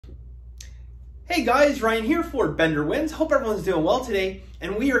Hey guys, Ryan here for Bender Wins. Hope everyone's doing well today.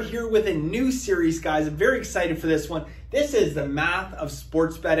 And we are here with a new series, guys. I'm very excited for this one. This is the math of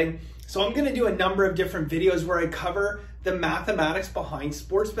sports betting. So I'm going to do a number of different videos where I cover the mathematics behind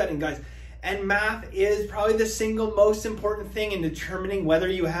sports betting, guys. And math is probably the single most important thing in determining whether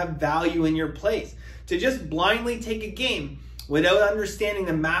you have value in your plays. To just blindly take a game without understanding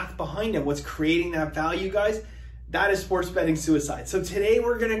the math behind it, what's creating that value, guys, that is sports betting suicide. So today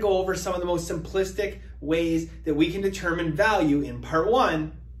we're going to go over some of the most simplistic ways that we can determine value in part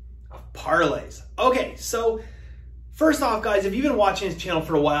one of parlays. Okay, so first off, guys, if you've been watching this channel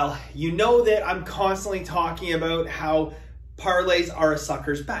for a while, you know that I'm constantly talking about how parlays are a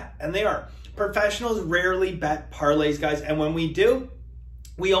sucker's bet, and they are. Professionals rarely bet parlays, guys, and when we do,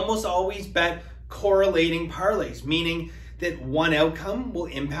 we almost always bet correlating parlays, meaning that one outcome will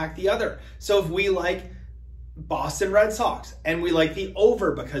impact the other. So if we like Boston Red Sox and we like the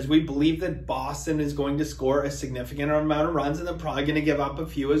over because we believe that Boston is going to score a significant amount of runs and they're probably going to give up a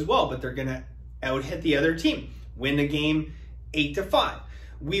few as well, but they're going to out hit the other team, win the game 8-5.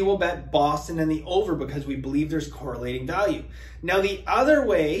 We will bet Boston and the over because we believe there's correlating value. Now the other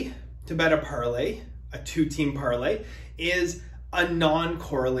way to bet a parlay, a two-team parlay, is a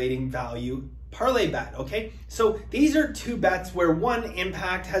non-correlating value parlay bet, okay? So these are two bets where one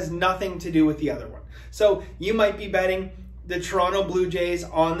impact has nothing to do with the other one. So you might be betting the Toronto Blue Jays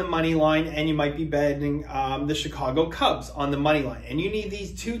on the money line, and you might be betting the Chicago Cubs on the money line. And you need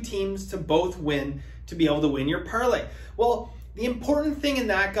these two teams to both win to be able to win your parlay. Well, the important thing in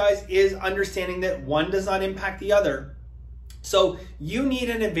that, guys, is understanding that one does not impact the other. So you need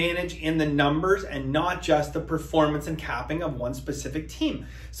an advantage in the numbers and not just the performance and capping of one specific team.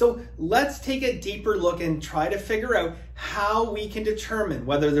 So let's take a deeper look and try to figure out how we can determine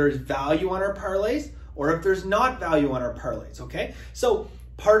whether there's value on our parlays or if there's not value on our parlays, okay? So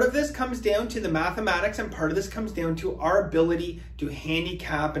part of this comes down to the mathematics, and part of this comes down to our ability to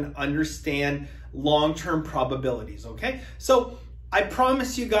handicap and understand long-term probabilities, okay? So I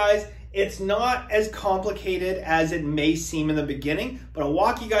promise you guys, it's not as complicated as it may seem in the beginning, but I'll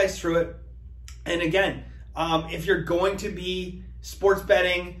walk you guys through it. And again, if you're going to be sports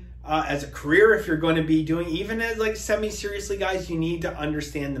betting as a career, if you're going to be doing even as like semi-seriously, guys, you need to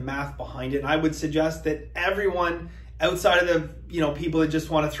understand the math behind it. And I would suggest that everyone outside of the people that just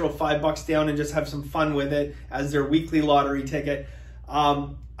want to throw $5 down and just have some fun with it as their weekly lottery ticket,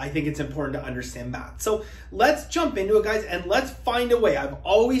 I think it's important to understand math. So let's jump into it, guys, and let's find a way. I've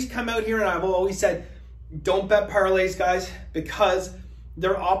always come out here and I've always said, don't bet parlays, guys, because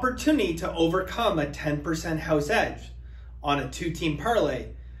their opportunity to overcome a 10% house edge on a two-team parlay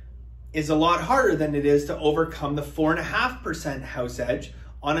is a lot harder than it is to overcome the 4.5% house edge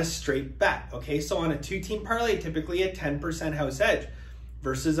on a straight bet, okay? So on a two-team parlay, typically a 10% house edge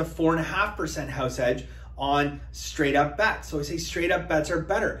versus a 4.5% house edge on straight up bets. So I say straight up bets are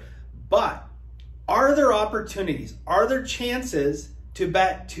better, but are there opportunities? Are there chances to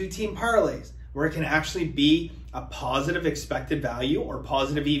bet two-team parlays where it can actually be a positive expected value or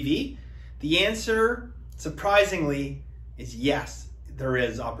positive EV? The answer, surprisingly, is yes, there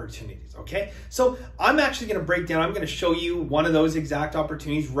is opportunities, okay? So I'm actually gonna break down, I'm gonna show you one of those exact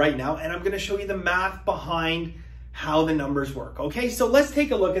opportunities right now, and I'm gonna show you the math behind how the numbers work, okay? So let's take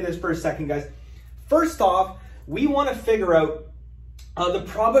a look at this for a second, guys. First off, we want to figure out the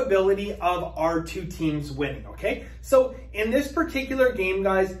probability of our two teams winning, okay? So in this particular game,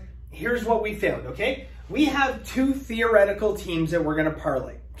 guys, here's what we found, okay? We have two theoretical teams that we're going to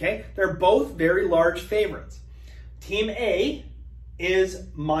parlay, okay? They're both very large favorites. Team A is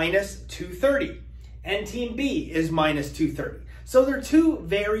minus 230, and Team B is minus 230. So they're two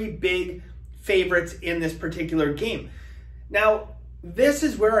very big favorites in this particular game. Now, this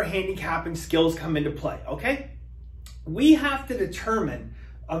is where our handicapping skills come into play, okay? We have to determine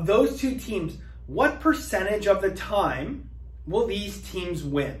of those two teams, what percentage of the time will these teams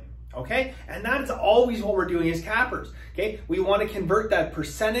win, okay? And that's always what we're doing as cappers, okay? We want to convert that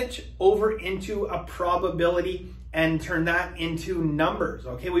percentage over into a probability and turn that into numbers,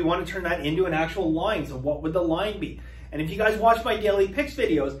 okay? We want to turn that into an actual line. So what would the line be? And if you guys watch my daily picks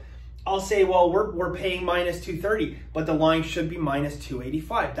videos, I'll say, well, we're paying minus 230, but the line should be minus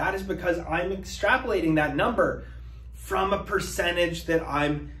 285. That is because I'm extrapolating that number from a percentage that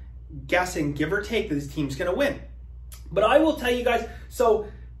I'm guessing, give or take, that this team's gonna win. But I will tell you guys, so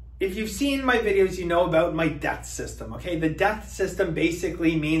if you've seen my videos, you know about my death system, okay? The death system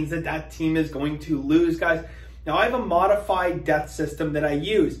basically means that that team is going to lose, guys. Now, I have a modified death system that I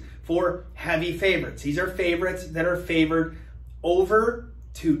use for heavy favorites. These are favorites that are favored over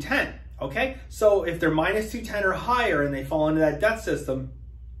 210, okay? So if they're minus 210 or higher and they fall into that death system,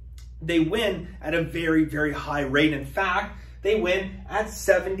 they win at a very, very high rate. In fact, they win at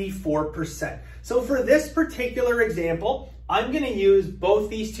 74%. So for this particular example, I'm going to use both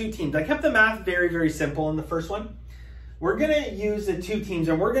these two teams. I kept the math very, very simple in the first one. We're going to use the two teams,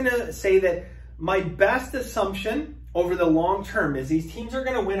 and we're going to say that my best assumption over the long term is these teams are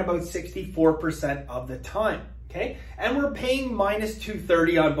going to win about 64% of the time, okay? And we're paying minus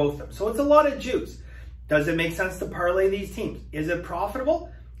 230 on both of them. So it's a lot of juice. Does it make sense to parlay these teams? Is it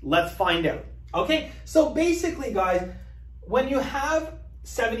profitable? Let's find out. Okay, so basically, guys, when you have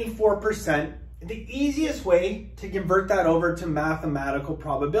 74%, the easiest way to convert that over to mathematical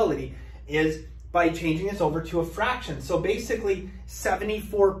probability is by changing this over to a fraction. So basically,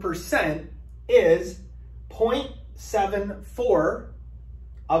 74% is 0.74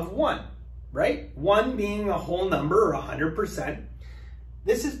 of 1, right? 1 being a whole number, or 100%.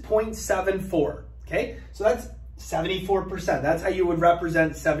 This is 0.74, okay? So that's 74%. That's how you would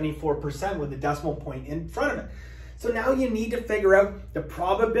represent 74% with a decimal point in front of it. So now you need to figure out the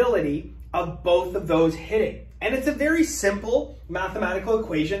probability of both of those hitting. And it's a very simple mathematical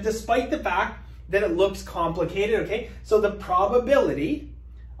equation, despite the fact that it looks complicated, okay? So the probability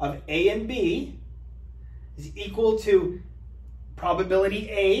of A and B is equal to probability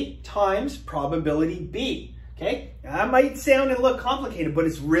A times probability B, okay? Now, that might sound and look complicated, but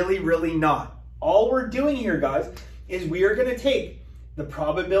it's really, really not. All we're doing here, guys, is we are going to take the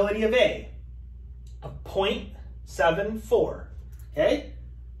probability of A of 0.74, okay?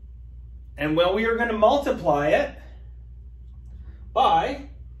 And well, we are going to multiply it by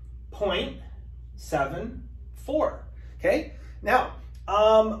 0.74, okay? Now,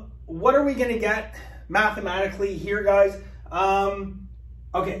 what are we going to get mathematically here, guys?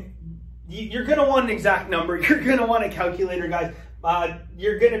 Okay, you're going to want an exact number. You're going to want a calculator, guys.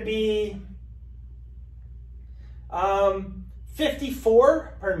 You're going to be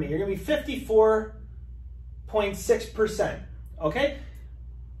 54, pardon me, you're going to be 54.6%, okay?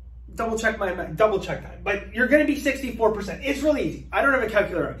 Double check that, but you're going to be 64%. It's really easy. I don't have a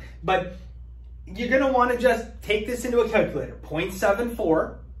calculator, but you're going to want to just take this into a calculator.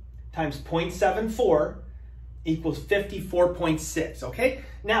 0.74 times 0.74 equals 54.6, okay?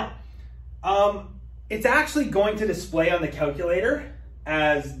 Now, it's actually going to display on the calculator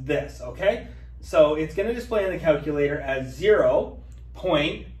as this, okay? So it's going to display on the calculator as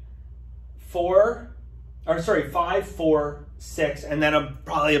 546, and then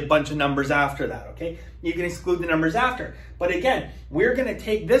probably a bunch of numbers after that, okay? You can exclude the numbers after. But again, we're going to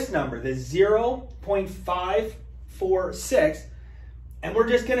take this number, the 0.546, and we're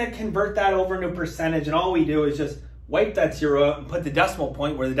just going to convert that over into a percentage, and all we do is just wipe that 0 out and put the decimal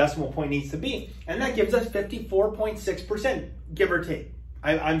point where the decimal point needs to be. And that gives us 54.6%, give or take.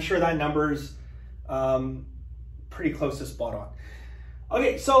 I'm sure that number's pretty close to spot on.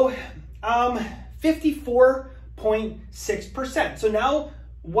 Okay, so 54.6%. So now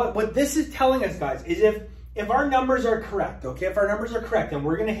what this is telling us, guys, is if our numbers are correct, okay, if our numbers are correct and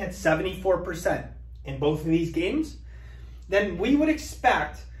we're going to hit 74% in both of these games, then we would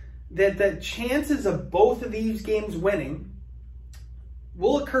expect that the chances of both of these games winning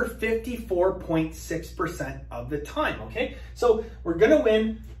will occur 54.6% of the time, okay? So we're going to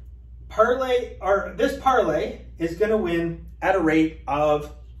win parlay, or this parlay is going to win at a rate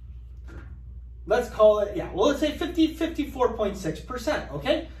of, let's call it, let's say 54.6%,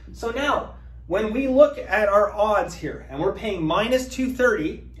 okay? So now, when we look at our odds here, and we're paying minus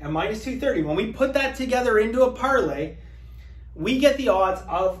 230 and minus 230, when we put that together into a parlay, we get the odds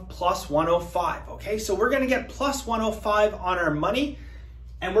of plus 105, okay? So we're going to get plus 105 on our money,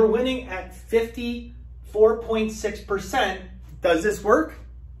 and we're winning at 54.6%. Does this work?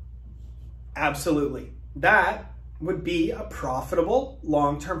 Absolutely. That would be a profitable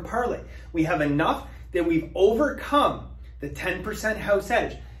long-term parlay. We have enough that we've overcome the 10% house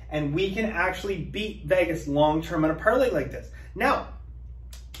edge, and we can actually beat Vegas long-term on a parlay like this. Now,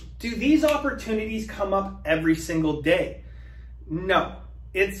 do these opportunities come up every single day? No.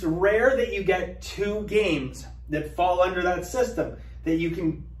 It's rare that you get two games that fall under that system, that you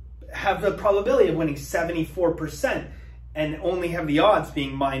can have the probability of winning 74% and only have the odds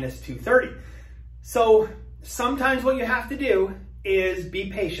being minus 230. So sometimes what you have to do is be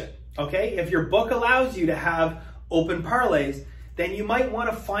patient, okay? If your book allows you to have open parlays, then you might want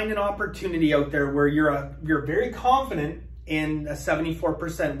to find an opportunity out there where you're very confident in a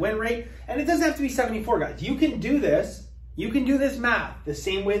 74% win rate. And it doesn't have to be 74, guys. You can do this. You can do this math the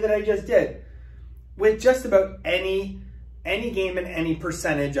same way that I just did with just about any game and any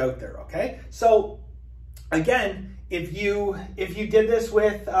percentage out there, okay? So again, if you did this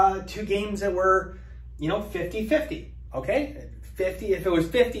with two games that were, 50-50, okay? 50, if it was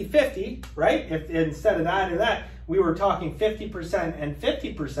 50-50, right? If instead of that and that, we were talking 50% and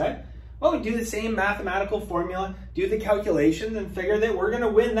 50%, well, we do the same mathematical formula, do the calculations, and figure that we're going to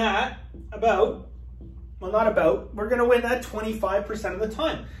win that we're going to win that 25% of the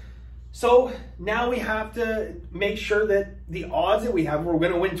time. So now we have to make sure that the odds that we have, we're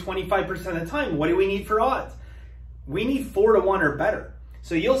going to win 25% of the time. What do we need for odds? We need 4 to 1 or better.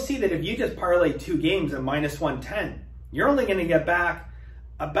 So you'll see that if you just parlay 2 games at -110, you're only going to get back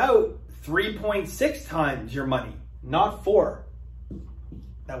about 3.6 times your money, not 4.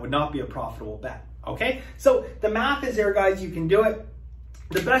 That would not be a profitable bet, okay? So the math is there, guys. You can do it.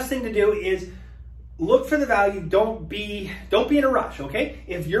 The best thing to do is look for the value. Don't be in a rush, okay?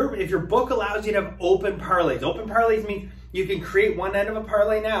 If your book allows you to have open parlays means you can create one end of a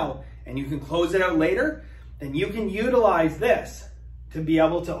parlay now and you can close it out later, then you can utilize this to be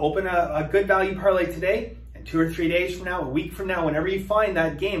able to open a good value parlay today, and 2 or 3 days from now, a week from now, whenever you find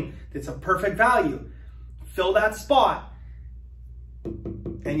that game that's a perfect value, fill that spot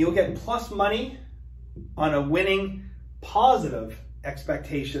and you'll get plus money on a winning positive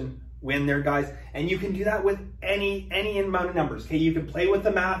expectation win there, guys. And you can do that with any amount of numbers, okay? You can play with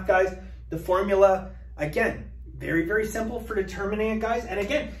the math, guys. The formula, again, very, very simple for determining it, guys. And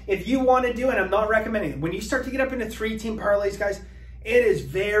again, if you want to do it, I'm not recommending it. When you start to get up into 3-team parlays, guys, it is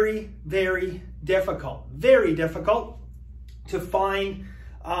very, very difficult to find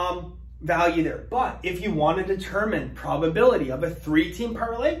value there. But if you want to determine probability of a 3-team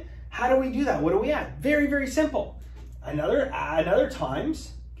parlay, how do we do that? What do we add? Very, very simple. Another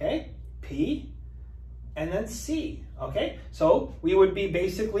times, okay, P and then C, okay? So we would be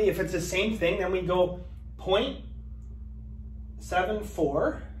basically, if it's the same thing, then we go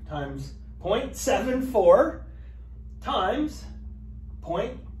 0.74 times 0.74 times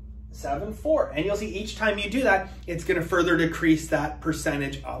 0.74. And you'll see each time you do that, it's going to further decrease that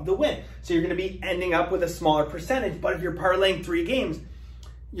percentage of the win. So you're going to be ending up with a smaller percentage, but if you're parlaying 3 games,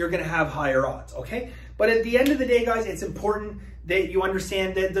 you're going to have higher odds, okay? But at the end of the day, guys, it's important that you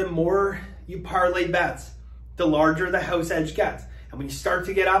understand that the more you parlay bets, the larger the house edge gets. And when you start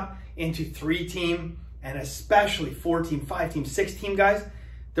to get up into 3-team and especially 4-team, 5-team, 6-team, guys,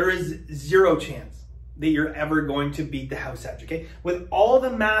 there is 0 chance that you're ever going to beat the house edge, okay? With all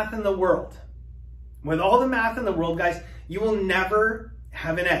the math in the world, guys, you will never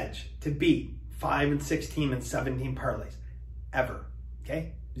have an edge to beat 5- and 6-team and 7-team parlays, ever,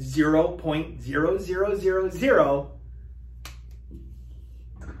 okay?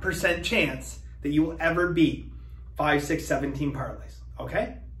 0.0000% chance that you will ever beat 5, 6, 7-team parlays,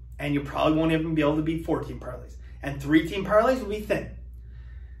 okay? And you probably won't even be able to beat 4-team parlays. And 3-team parlays will be thin.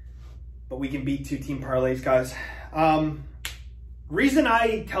 But we can beat 2-team parlays, guys. Reason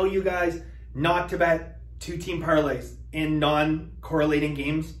I tell you guys not to bet 2-team parlays in non-correlating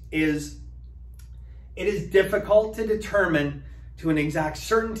games is it is difficult to determine to an exact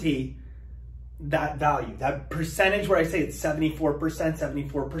certainty that value, that percentage where I say it's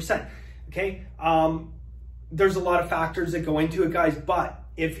 74%, okay? There's a lot of factors that go into it, guys, but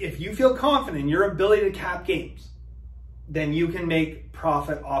if you feel confident in your ability to cap games, then you can make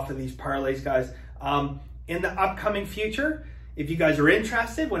profit off of these parlays, guys. In the upcoming future, if you guys are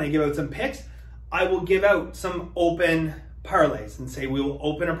interested, when I give out some picks, I will give out some open parlays and say we will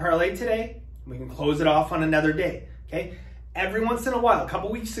open a parlay today. We can close it off on another day, okay? Every once in a while, a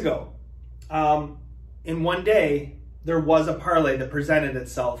couple weeks ago, in one day, there was a parlay that presented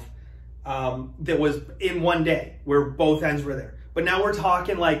itself that was in one day where both ends were there. But now we're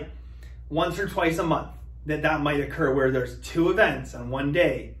talking like once or twice a month that might occur where there's 2 events on one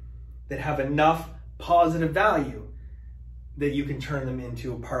day that have enough positive value that you can turn them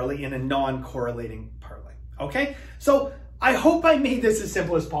into a parlay in a non-correlating parlay, okay? So I hope I made this as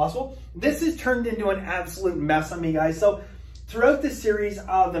simple as possible. This has turned into an absolute mess on me, guys. So throughout this series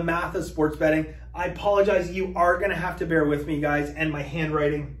of the math of sports betting, I apologize. You are going to have to bear with me, guys, and my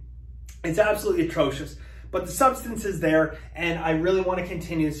handwriting. It's absolutely atrocious. But the substance is there, and I really want to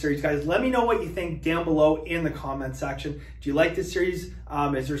continue the series, guys. Let me know what you think down below in the comment section. Do you like this series?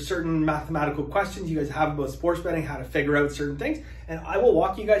 Is there certain mathematical questions you guys have about sports betting, how to figure out certain things? And I will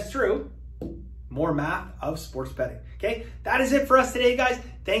walk you guys through more math of sports betting, okay? That is it for us today, guys.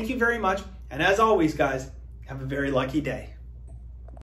 Thank you very much. And as always, guys, have a very lucky day.